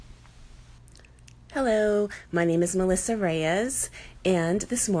Hello, my name is Melissa Reyes, and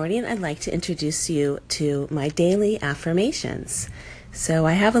this morning I'd like to introduce you to my daily affirmations. So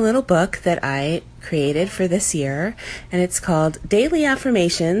I have a little book that I created for this year, and it's called Daily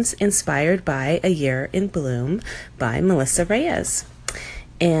Affirmations Inspired by A Year in Bloom by Melissa Reyes.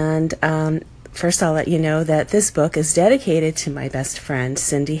 And first I'll let you know that this book is dedicated to my best friend,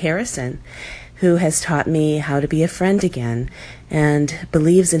 Cindy Harrison, who has taught me how to be a friend again and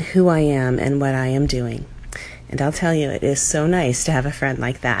believes in who I am and what I am doing. And I'll tell you, it is so nice to have a friend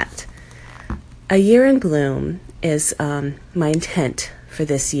like that. A year in bloom is my intent for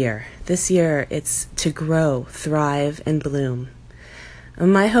this year. This year, it's to grow, thrive, and bloom.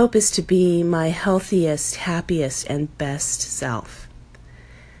 My hope is to be my healthiest, happiest, and best self.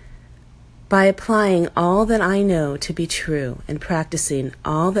 By applying all that I know to be true and practicing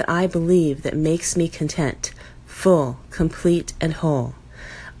all that I believe that makes me content, full, complete, and whole,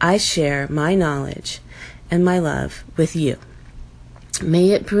 I share my knowledge and my love with you.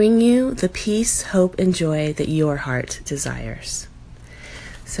 May it bring you the peace, hope, and joy that your heart desires.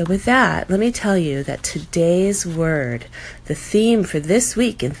 So with that, let me tell you that today's word, the theme for this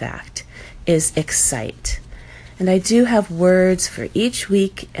week, in fact, is excite. And I do have words for each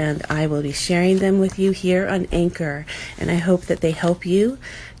week, and I will be sharing them with you here on Anchor. And I hope that they help you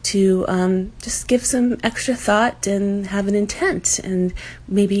to just give some extra thought and have an intent. And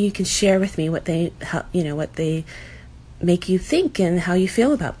maybe you can share with me what they make you think and how you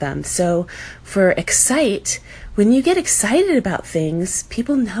feel about them. So for excite, when you get excited about things,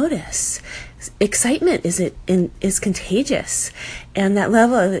 people notice. Excitement is contagious, and that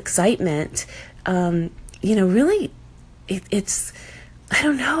level of excitement. Really, it's, I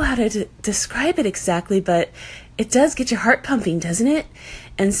don't know how to describe it exactly, but it does get your heart pumping, doesn't it?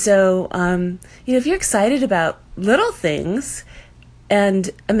 And so, if you're excited about little things, and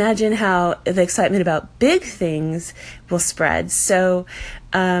imagine how the excitement about big things will spread. So,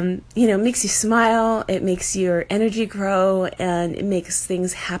 it makes you smile, it makes your energy grow, and it makes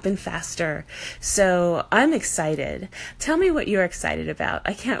things happen faster. So I'm excited. Tell me what you're excited about.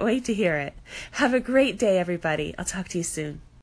 I can't wait to hear it. Have a great day, everybody. I'll talk to you soon.